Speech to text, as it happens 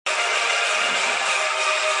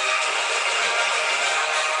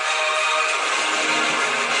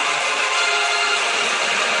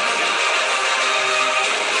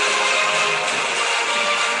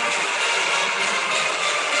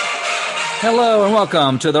Hello and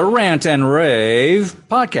welcome to the Rant and Rave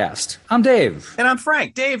podcast. I'm Dave. And I'm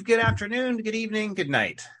Frank. Dave, good afternoon, good evening, good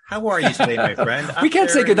night. How are you today, my friend? We can't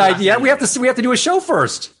say good night yet. We have to do a show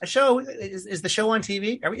first. A show? Is the show on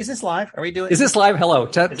TV? Is this live? Are we doing? Is this live? Hello.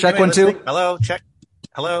 Check 1, listening? 2. Hello. Check.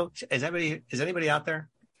 Hello. Is anybody out there?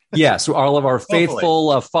 Yes, all of our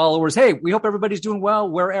faithful followers. Hey, we hope everybody's doing well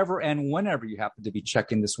wherever and whenever you happen to be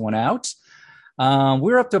checking this one out.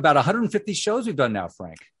 We're up to about 150 shows we've done now,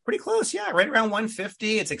 Frank. Pretty close, yeah, right around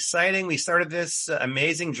 150. It's exciting. We started this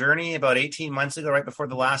amazing journey about 18 months ago, right before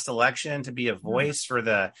the last election, to be a voice for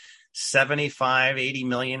the 75, 80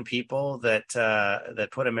 million people that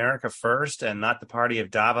put America first and not the party of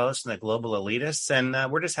Davos and the global elitists.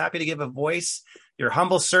 And we're just happy to give a voice. Your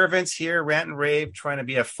humble servants here, Rant and Rave, trying to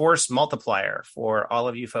be a force multiplier for all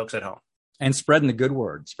of you folks at home. And spreading the good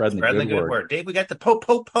word. Spreading the good word. Dave, we got the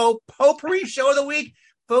potpourri show of the week.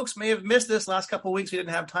 Folks may have missed this last couple of weeks. We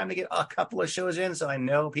didn't have time to get a couple of shows in, so I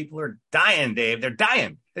know people are dying, Dave. They're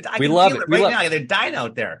dying. We love it right now. They're dying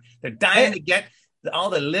out there. They're dying to get all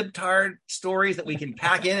the libtard stories that we can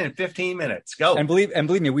pack in 15 minutes. Go. And believe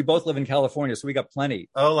me, we both live in California, so we got plenty.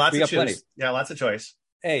 Oh, lots of choice. Yeah, lots of choice.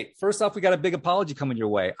 Hey, first off, we got a big apology coming your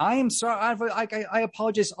way. I am sorry. I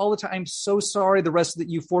apologize all the time. I'm so sorry. The rest of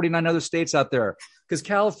you 49 other states out there, because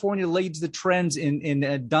California leads the trends in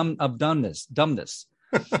dumbness.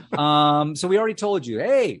 So we already told you,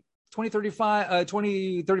 hey,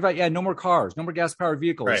 2035, yeah, no more cars, no more gas powered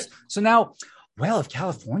vehicles. Right. So now, well, if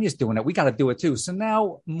California's doing it, we got to do it too. So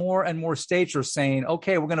now more and more states are saying,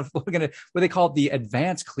 okay, we're gonna what they call it, the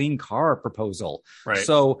advanced clean car proposal. Right.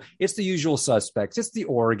 So it's the usual suspects. It's the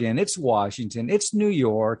Oregon, it's Washington, it's New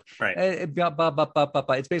York. Right.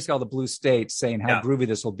 It's basically all the blue states saying how groovy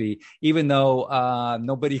this will be, even though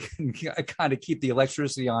nobody can kind of keep the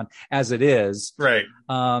electricity on as it is. Right.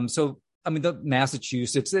 So I mean, the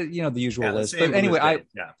Massachusetts, the usual list. But anyway,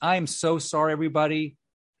 I'm so sorry, everybody.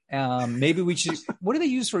 Maybe we should. What do they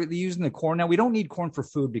use for? They're using the corn now. We don't need corn for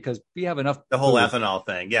food because we have enough. The whole food. Ethanol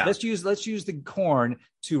thing. Yeah. Let's use the corn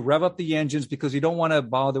to rev up the engines because you don't want to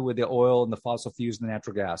bother with the oil and the fossil fuels and the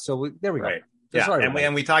natural gas. So there we go. Right. So yeah, sorry,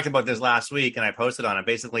 and we talked about this last week, and I posted on it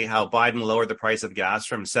basically how Biden lowered the price of gas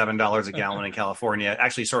from $7 a gallon in California,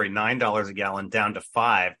 $9 a gallon down to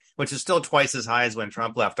 $5, which is still twice as high as when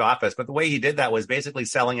Trump left office. But the way he did that was basically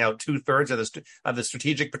selling out 2/3 of the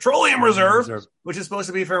Strategic Petroleum Reserve, which is supposed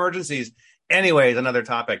to be for emergencies. Anyways, another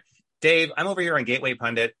topic. Dave, I'm over here on Gateway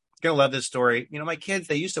Pundit. Gonna love this story. My kids,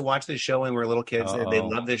 they used to watch this show when we were little kids. They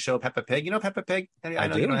love this show, Peppa Pig. You know Peppa Pig? I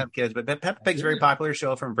know you don't have kids, but Peppa Pig's a very popular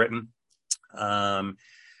show from Britain.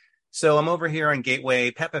 So I'm over here on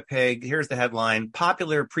Gateway. Peppa Pig, here's the headline: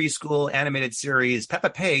 popular preschool animated series Peppa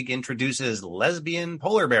Pig introduces lesbian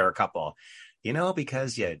polar bear couple.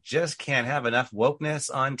 Because you just can't have enough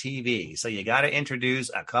wokeness on TV. So you got to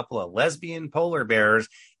introduce a couple of lesbian polar bears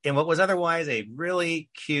in what was otherwise a really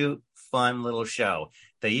cute, fun little show.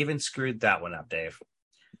 They even screwed that one up, Dave.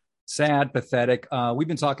 Sad, pathetic. We've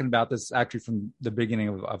been talking about this actually from the beginning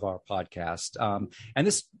of our podcast. And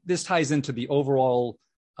this ties into the overall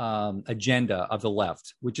agenda of the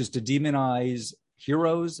left, which is to demonize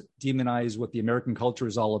heroes, demonize what the American culture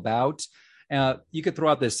is all about. You could throw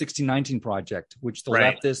out the 1619 Project, which the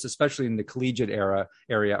leftists, especially in the collegiate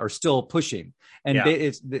area, are still pushing. And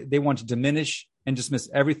they want to diminish and dismiss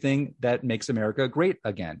everything that makes America great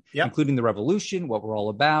again, including the revolution, what we're all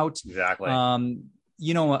about. Exactly.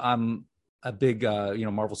 I'm a big,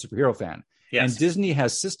 Marvel superhero fan. Yes. And Disney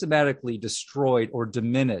has systematically destroyed or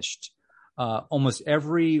diminished almost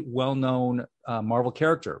every well-known Marvel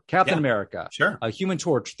character. Captain America, Human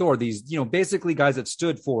Torch, Thor, these, basically guys that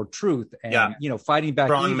stood for truth and, fighting back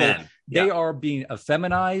strong evil. men. They are being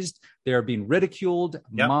effeminized. They are being ridiculed,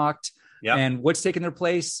 mocked. And what's taking their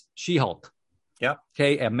place? She-Hulk. Yep.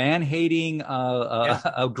 Okay. A man-hating,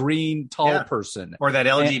 a green, tall person. Or that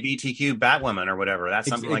LGBTQ Batwoman or whatever. That's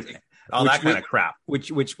something like that kind of crap.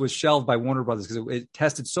 Which was shelved by Warner Brothers because it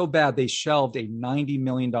tested so bad they shelved a $90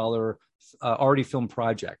 million already filmed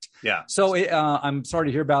project. Yeah. So I'm sorry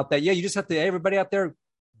to hear about that. Yeah, you just have to, everybody out there,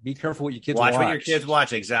 be careful what your kids watch. Watch what your kids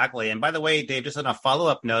watch, exactly. And by the way, Dave, just on a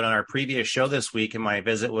follow-up note on our previous show this week in my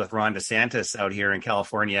visit with Ron DeSantis out here in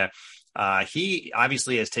California, he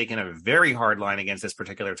obviously has taken a very hard line against this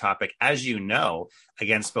particular topic, as you know,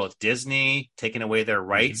 against both Disney, taking away their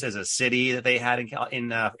rights as a city that they had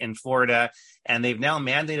in Florida. And they've now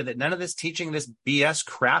mandated that none of this teaching this BS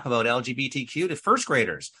crap about LGBTQ to first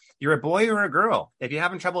graders. You're a boy or a girl. If you're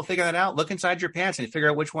having trouble figuring that out, look inside your pants and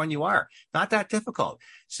figure out which one you are. Not that difficult.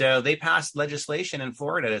 So they passed legislation in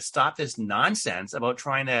Florida to stop this nonsense about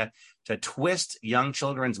trying to twist young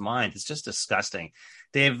children's minds. It's just disgusting.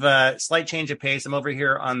 Dave, slight change of pace. I'm over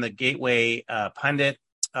here on the Gateway Pundit.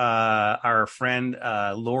 Our friend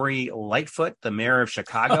Lori Lightfoot, the mayor of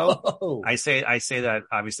Chicago. Oh. I say that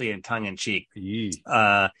obviously in tongue in cheek.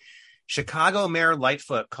 Chicago Mayor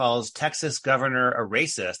Lightfoot calls Texas governor a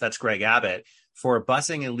racist. That's Greg Abbott, for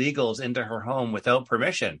busing illegals into her home without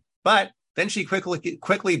permission. But then she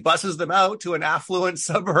quickly buses them out to an affluent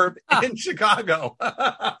suburb in Chicago,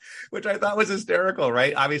 which I thought was hysterical,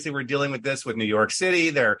 right? Obviously, we're dealing with this with New York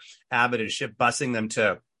City. Abbott is busing them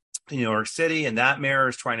to New York City, and that mayor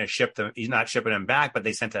is trying to ship them. He's not shipping them back, but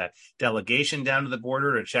they sent a delegation down to the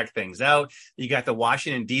border to check things out. You got the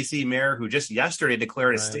Washington, D.C. mayor who just yesterday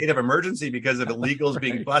declared a state of emergency because of illegals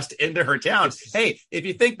being bussed into her town. Hey, if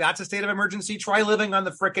you think that's a state of emergency, try living on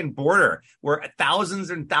the frickin' border where thousands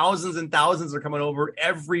and thousands and thousands are coming over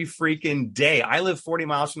every freaking day. I live 40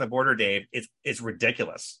 miles from the border, Dave. It's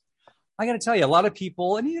ridiculous. I got to tell you, a lot of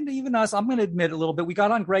people, and even us, I'm going to admit a little bit, we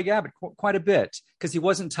got on Greg Abbott quite a bit because he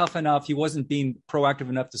wasn't tough enough. He wasn't being proactive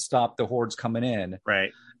enough to stop the hordes coming in.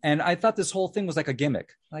 Right. And I thought this whole thing was like a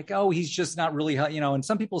gimmick. Like, oh, he's just not really, and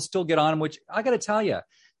some people still get on him, which I got to tell you,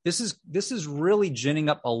 this is really ginning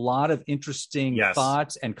up a lot of interesting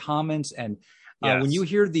thoughts and comments. And when you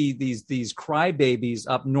hear these crybabies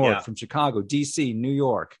up north from Chicago, DC, New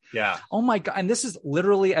York. Yeah. Oh my God. And this is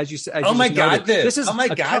literally, as you said. This is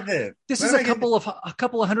a couple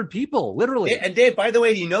of hundred people, literally. And Dave, by the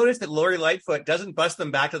way, you notice that Lori Lightfoot doesn't bus them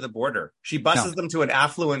back to the border. She buses them to an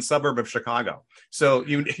affluent suburb of Chicago. So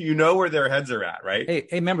you know where their heads are at, right? Hey,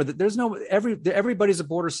 remember that everybody's a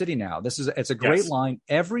border city now. It's a great line.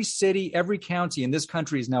 Every city, every county in this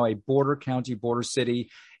country is now a border county, border city.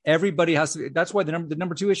 Everybody has to. That's why the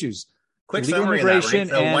number two issues. Quick illegal summary immigration of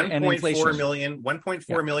that, right? So and inflation.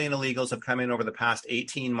 1.4 million illegals have come in over the past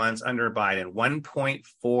 18 months under Biden.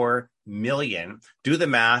 1.4 million. Do the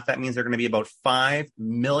math. That means there are going to be about 5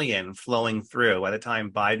 million flowing through by the time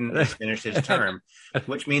Biden has finished his term,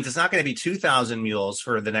 which means it's not going to be 2,000 mules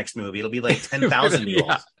for the next movie. It'll be like 10,000 mules.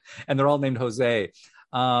 Yeah. And they're all named Jose.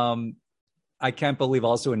 I can't believe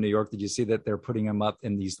also in New York, did you see that they're putting them up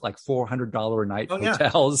in these like $400 a night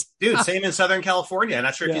hotels? Dude, same in Southern California. I'm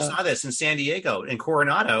not sure if you saw this in San Diego, in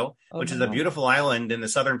Coronado, which is a beautiful island in the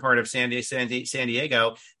southern part of San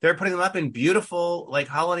Diego. They're putting them up in beautiful like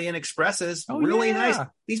Holiday Inn Expresses. Really nice.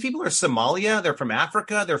 These people are Somalia. They're from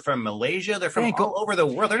Africa. They're from Malaysia. They're from all over the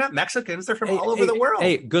world. They're not Mexicans. They're from all over the world.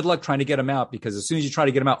 Hey, good luck trying to get them out, because as soon as you try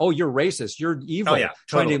to get them out, you're racist. You're evil.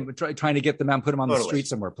 Totally. Trying to get them out and put them on the street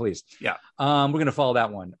somewhere, please. Yeah. We're going to follow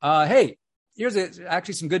that one. Hey, here's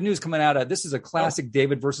actually some good news coming out of this. Is a classic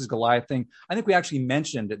David versus Goliath thing. I think we actually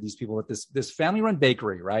mentioned these people at this family-run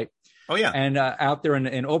bakery, right? Oh yeah. And out there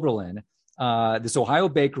in Oberlin, this Ohio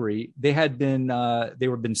bakery, they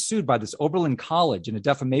were been sued by this Oberlin College in a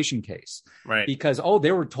defamation case, right? Because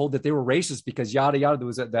they were told that they were racist because yada yada. There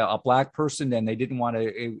was a black person and they didn't want to.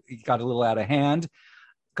 It got a little out of hand.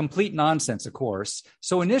 Complete nonsense, of course.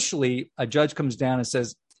 So initially, a judge comes down and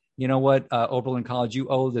says, you know what, Oberlin College, you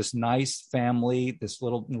owe this nice family,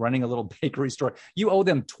 running a little bakery store, you owe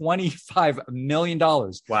them $25 million.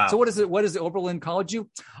 Wow. So what is the Oberlin College you?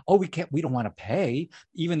 Oh, we don't want to pay,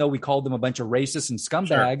 even though we called them a bunch of racists and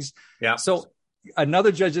scumbags. Sure. Yeah. So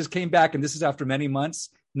another judge just came back, and this is after many months.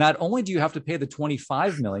 Not only do you have to pay the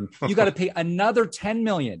 $25 million, you got to pay another $10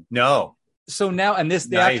 million. No. So now, and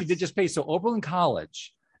they actually did just pay. So Oberlin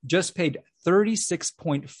College just paid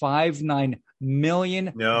 $36.59 million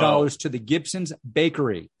to the Gibson's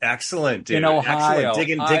Bakery. Excellent, dude. In Ohio.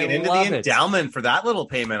 Digging into the endowment for that little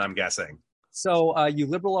payment, I'm guessing. So you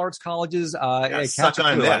liberal arts colleges, suck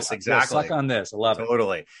on this. Exactly. Suck on this. I love it.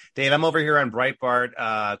 Totally. Dave, I'm over here on Breitbart.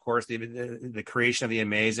 Of course, the creation of the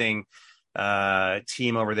amazing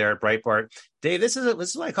team over there at Breitbart. Dave, this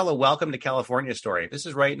is what I call a welcome to California story. This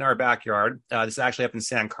is right in our backyard. This is actually up in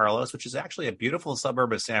San Carlos, which is actually a beautiful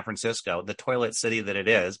suburb of San Francisco, the toilet city that it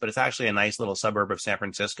is, but it's actually a nice little suburb of San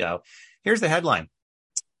Francisco. Here's the headline.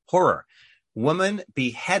 Horror. Woman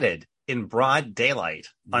beheaded in broad daylight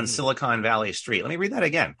on Silicon Valley Street. Let me read that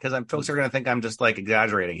again, because folks are going to think I'm just like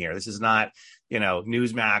exaggerating here. This is not,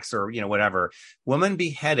 Newsmax or, whatever. Woman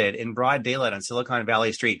beheaded in broad daylight on Silicon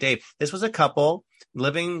Valley Street. Dave, this was a couple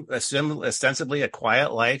living ostensibly a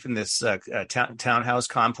quiet life in this townhouse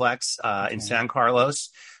complex in San Carlos.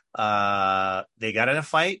 They got in a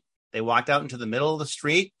fight. They walked out into the middle of the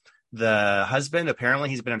street. The husband, apparently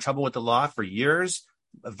he's been in trouble with the law for years.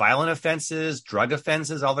 Violent offenses, drug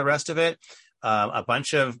offenses, all the rest of it. A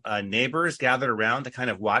bunch of neighbors gathered around to kind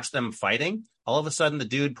of watch them fighting. All of a sudden, the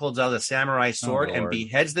dude pulls out a samurai sword and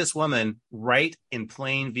beheads this woman right in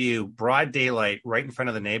plain view, broad daylight, right in front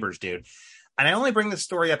of the neighbors, dude. And I only bring this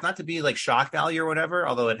story up not to be like shock value or whatever,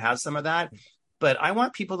 although it has some of that, but I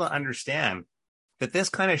want people to understand that this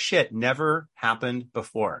kind of shit never happened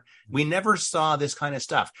before. We never saw this kind of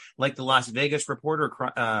stuff, like the Las Vegas reporter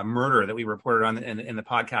murder that we reported on in the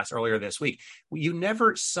podcast earlier this week. You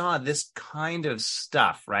never saw this kind of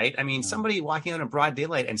stuff, right? I mean, somebody walking out in broad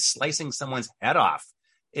daylight and slicing someone's head off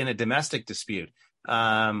in a domestic dispute.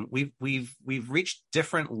 We've reached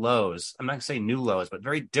different lows. I'm not gonna say new lows, but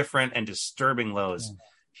very different and disturbing lows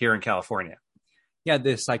here in California. Yeah,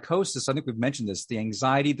 the psychosis, I think we've mentioned this, the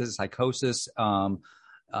anxiety, the psychosis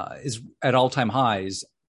is at all-time highs,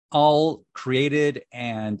 all created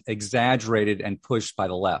and exaggerated and pushed by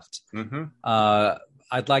the left. Mm-hmm.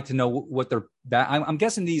 I'd like to know what they're. I'm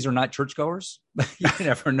guessing these are not churchgoers. You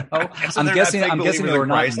never know. I'm guessing they were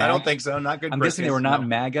not. I don't think so. Not good. I'm guessing they were not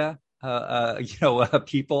MAGA.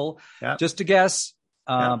 People. Yeah. Just to guess.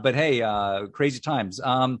 But hey, crazy times.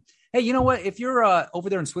 Hey, you know what? If you're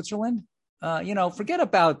over there in Switzerland, forget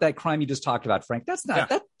about that crime you just talked about, Frank. That's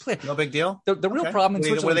not no big deal. The real problem in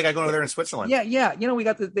Switzerland. What do they got going over there in Switzerland? Yeah. We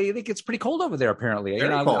got they think it's pretty cold over there. Apparently,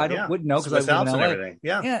 Very cold, I wouldn't know because I live in LA. And everything.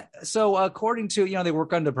 Yeah. So according to they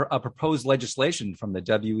work under a proposed legislation from the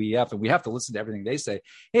WEF, and we have to listen to everything they say.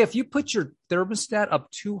 Hey, if you put your thermostat up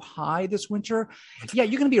too high this winter, you're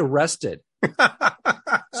going to be arrested.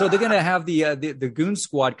 So they're going to have the goon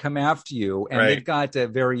squad come after you, and they've got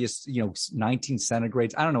various 19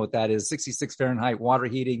 centigrades. I don't know what that is. 66 Fahrenheit water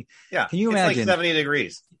heating. Yeah, can you imagine? It's like 70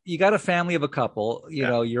 degrees. You got a family of a couple.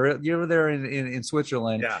 You're there in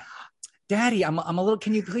Switzerland. Yeah. Daddy, I'm a little.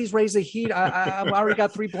 Can you please raise the heat? I've already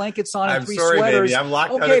got 3 blankets on and I'm 3 sorry, sweaters. baby. I'm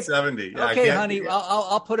locked out at 70. Yeah, okay, honey,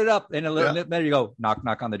 I'll put it up. And a little there you go.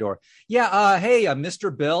 Knock on the door. Yeah. Hey,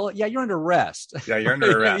 Mr. Bill. Yeah, you're under arrest. Yeah, you're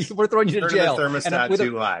under arrest. We're throwing you to jail. The thermostat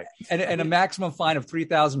too high. And a maximum fine of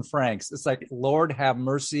 3,000 francs. It's like, Lord have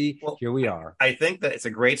mercy. Well, here we are. I think that it's a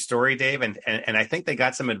great story, Dave, and I think they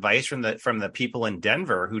got some advice from the people in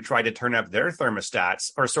Denver who tried to turn up their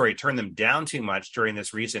thermostats, turn them down too much during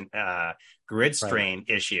this recent grid strain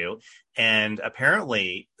issue. And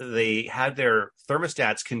apparently they had their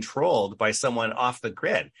thermostats controlled by someone off the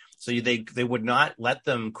grid. So they would not let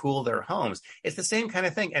them cool their homes. It's the same kind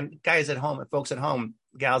of thing. And folks at home,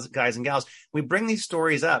 guys and gals, we bring these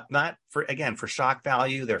stories up, not for shock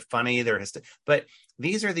value. They're funny, but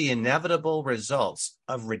these are the inevitable results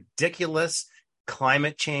of ridiculous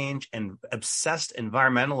climate change and obsessed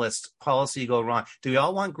environmentalist policy go wrong. Do we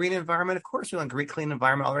all want green environment? Of course we want clean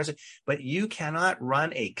environment, all the rest of it. But you cannot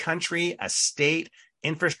run a country, a state,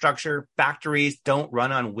 infrastructure, factories don't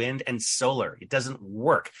run on wind and solar. It doesn't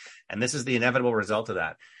work. And this is the inevitable result of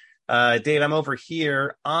that. Dave, I'm over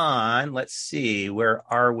here on, let's see, where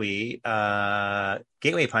are we?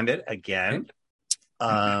 Gateway Pundit again.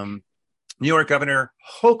 New York Governor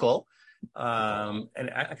Hochul. And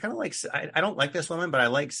I kind of like, I don't like this woman, but I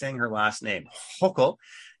like saying her last name, Hochul.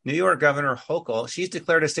 New York Governor Hochul. She's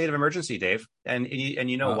declared a state of emergency, Dave, and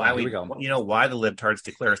you know why why the libtards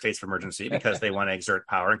declare states of emergency, because they want to exert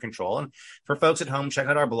power and control. And for folks at home, check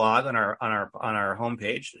out our blog on our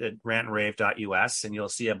homepage at rantandrave.us, and you'll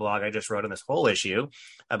see a blog I just wrote on this whole issue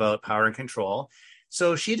about power and control.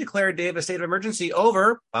 So she declared, Dave, a state of emergency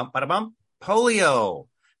over polio.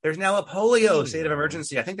 There's now a polio state of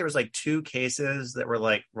emergency. I think there was like 2 cases that were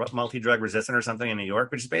like multi-drug resistant or something in New York,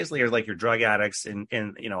 which is basically like your drug addicts in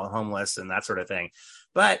homeless and that sort of thing.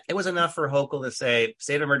 But it was enough for Hochul to say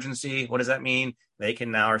state of emergency. What does that mean? They can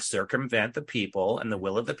now circumvent the people and the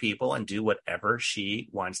will of the people and do whatever she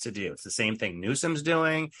wants to do. It's the same thing Newsom's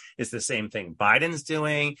doing. It's the same thing Biden's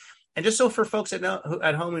doing. And just so for folks at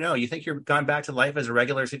home who know, you think you've gone back to life as a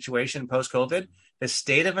regular situation post-COVID, the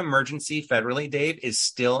state of emergency federally, Dave, is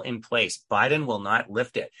still in place. Biden will not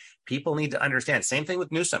lift it. People need to understand. Same thing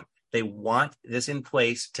with Newsom. They want this in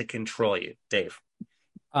place to control you, Dave.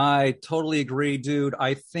 I totally agree, dude.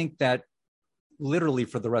 I think that literally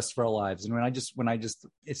for the rest of our lives. And when I just,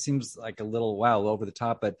 it seems like a little over the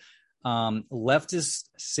top, but leftist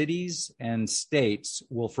cities and states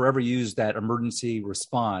will forever use that emergency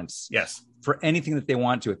response for anything that they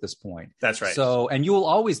want to at this point. That's right. So, and you will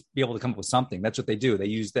always be able to come up with something. That's what they do. They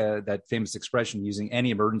use that famous expression, using any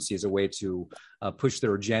emergency as a way to push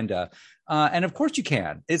their agenda. And of course you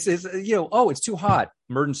can. It's too hot,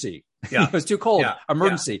 emergency. Yeah. It's too cold,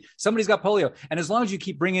 emergency. Yeah. Somebody's got polio. And as long as you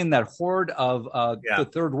keep bringing that horde of the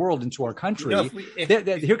third world into our country,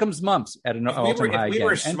 here comes mumps at an all-time high again. If we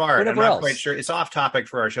were smart, I'm not quite sure. It's off topic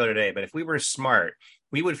for our show today, but if we were smart,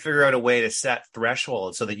 we would figure out a way to set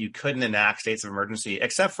thresholds so that you couldn't enact states of emergency,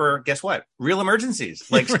 except for, guess what? Real emergencies,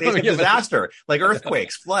 like states of disaster, like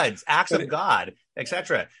earthquakes, floods, acts of God,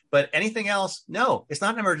 etc. But anything else, no, it's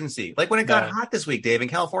not an emergency. Like when it got hot this week, Dave, in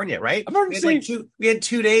California, right? Emergency. We had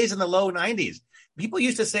 2 days in the low 90s. People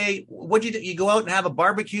used to say, what'd you do? You go out and have a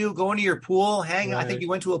barbecue, go into your pool, hang. Right. I think you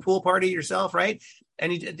went to a pool party yourself, right?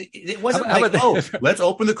 And it wasn't let's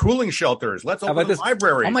open the cooling shelters. Let's open the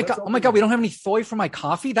library. Oh my God. We don't have any soy for my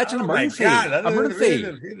coffee. That's an emergency.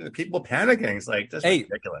 Emergency. People panicking. It's like, that's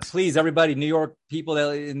ridiculous. Please, everybody, New York people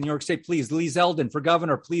in New York State, please, Lee Zeldin for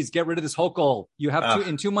governor, please get rid of this Hochul. You have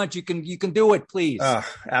in 2 months, you can do it, please.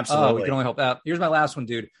 Absolutely. We can only hope. Here's my last one,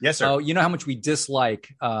 dude. Yes, sir. You know how much we dislike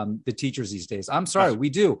the teachers these days. I'm sorry, we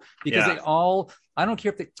do, because they all, I don't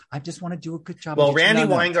care if I just want to do a good job. Well, Randy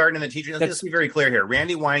Weingarten and the teachers, let's be very clear here.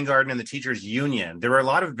 Randy Weingarten and the teachers union, there are a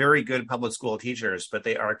lot of very good public school teachers, but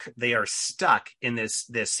they are stuck in this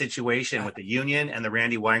situation with the union and the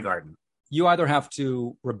Randy Weingarten. You either have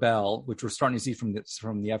to rebel, which we're starting to see from the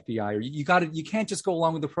FBI, or you can't just go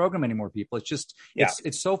along with the program anymore, people. It's just,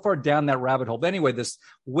 it's so far down that rabbit hole. But anyway, this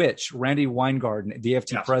witch, Randy Weingarten, the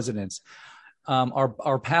FT president,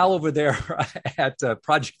 our pal over there at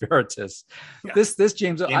Project Veritas, this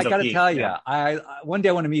James I got to tell you, I one day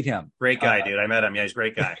I want to meet him. Great guy, dude. I met him. Yeah, he's a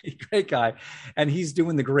great guy. Great guy, and he's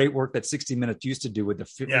doing the great work that 60 Minutes used to do with the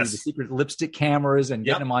secret lipstick cameras and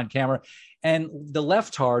getting them on camera. And the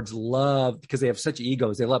leftards love, because they have such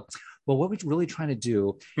egos. They love. Well, what we're really trying to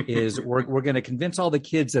do is we're going to convince all the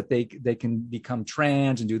kids that they can become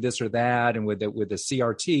trans and do this or that, and with the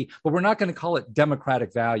CRT, but we're not going to call it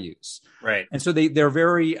democratic values. Right. And so they're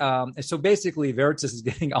very so basically Veritas is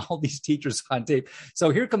getting all these teachers on tape. So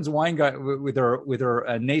here comes Weingarten with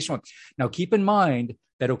her nationwide. Now keep in mind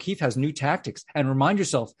that O'Keefe has new tactics, and remind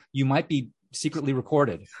yourself you might be secretly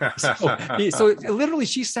recorded. So literally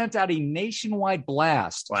she sent out a nationwide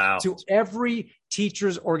blast to every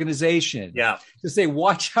teachers organization to say,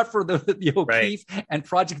 watch out for the O'Keefe and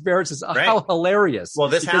Project Veritas. How hilarious. Well,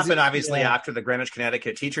 this happened obviously after the Greenwich,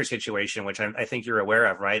 Connecticut teacher situation, which I think you're aware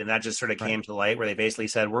of, right? And that just sort of came to light, where they basically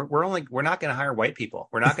said, we're not going to hire white people.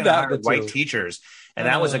 We're not going to hire white teachers. And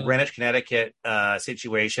that was a Greenwich, Connecticut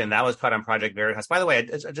situation. That was caught on Project Veritas. By the way,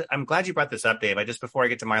 I'm glad you brought this up, Dave. Before I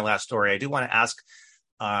get to my last story, I do want to ask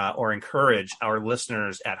or encourage our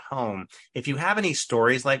listeners at home, if you have any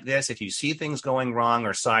stories like this, if you see things going wrong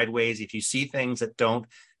or sideways, if you see things that don't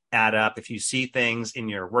add up, if you see things in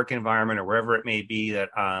your work environment or wherever it may be that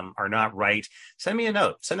are not right, send me a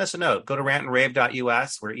note. Send us a note. Go to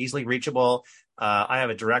rantandrave.us. We're easily reachable. I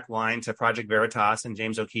have a direct line to Project Veritas and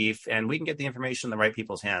James O'Keefe, and we can get the information in the right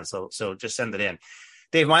people's hands. So just send it in.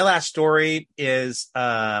 Dave, my last story is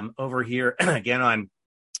over here again on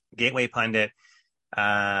Gateway Pundit.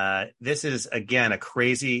 This is again a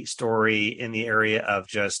crazy story in the area of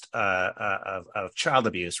just of child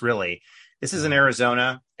abuse. Really, this is in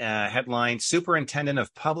Arizona. Headline: Superintendent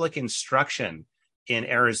of Public Instruction in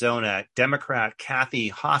Arizona, Democrat Kathy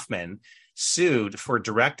Hoffman, sued for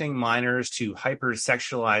directing minors to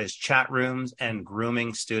hypersexualized chat rooms and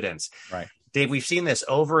grooming students. Right. Dave, we've seen this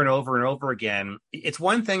over and over and over again. It's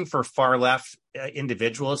one thing for far left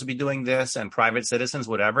individuals to be doing this and private citizens,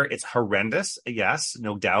 whatever. It's horrendous. Yes,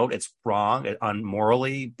 no doubt. It's wrong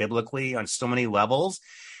morally, biblically, on so many levels.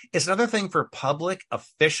 It's another thing for public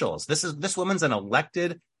officials. This woman's an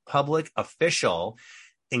elected public official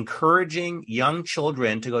encouraging young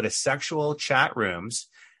children to go to sexual chat rooms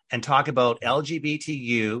and talk about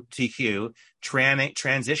LGBTQ,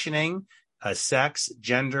 transitioning, sex,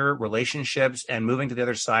 gender, relationships, and moving to the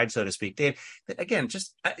other side, so to speak. Dave, again,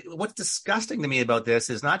 what's disgusting to me about this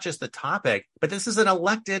is not just the topic, but this is an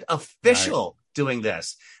elected official doing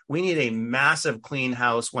this. We need a massive clean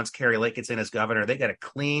house once Kari Lake gets in as governor. They got to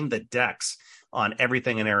clean the decks on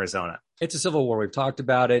everything in Arizona. It's a civil war. We've talked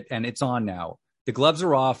about it, and it's on now. The gloves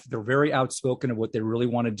are off. They're very outspoken of what they really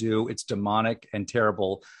want to do. It's demonic and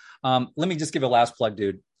terrible. Let me just give a last plug,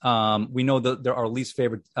 dude. We know that our least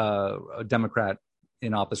favorite Democrat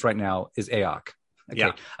in office right now is AOC.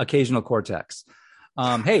 Okay. Occasional Cortex.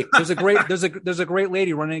 Hey, there's a great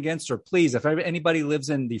lady running against her. Please, if anybody lives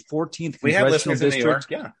in the 14th congressional district,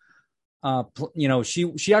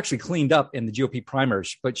 she actually cleaned up in the GOP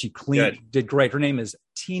primaries, but she did great. Her name is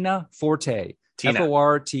Tina Forte.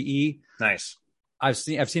 Forte. Nice. I've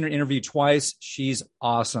seen her interview twice. She's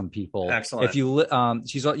awesome, people. Excellent. If you,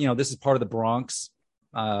 she's, this is part of the Bronx,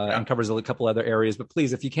 and covers a couple other areas. But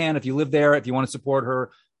please, if you live there, if you want to support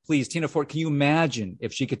her, please, Tina Ford, can you imagine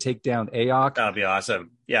if she could take down AOC? That would be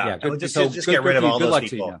awesome. Yeah. Just good, get rid of all good those luck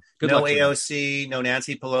people. To you, good no luck AOC, no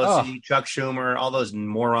Nancy Pelosi, Chuck Schumer, all those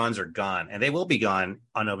morons are gone. And they will be gone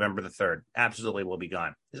on November the 3rd. Absolutely will be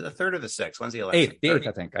gone. Is it the 3rd or the 6th? When's the election? 8th,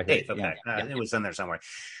 I think. 8th, okay. It was in there somewhere.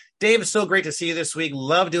 Dave, it's so great to see you this week.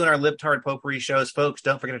 Love doing our Libtard Potpourri shows. Folks,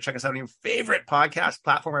 don't forget to check us out on your favorite podcast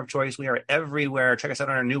platform of choice. We are everywhere. Check us out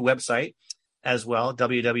on our new website as well,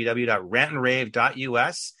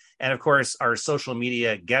 www.rantandrave.us. And, of course, our social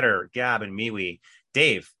media, Getter, Gab, and MeWe.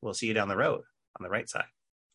 Dave, we'll see you down the road on the right side.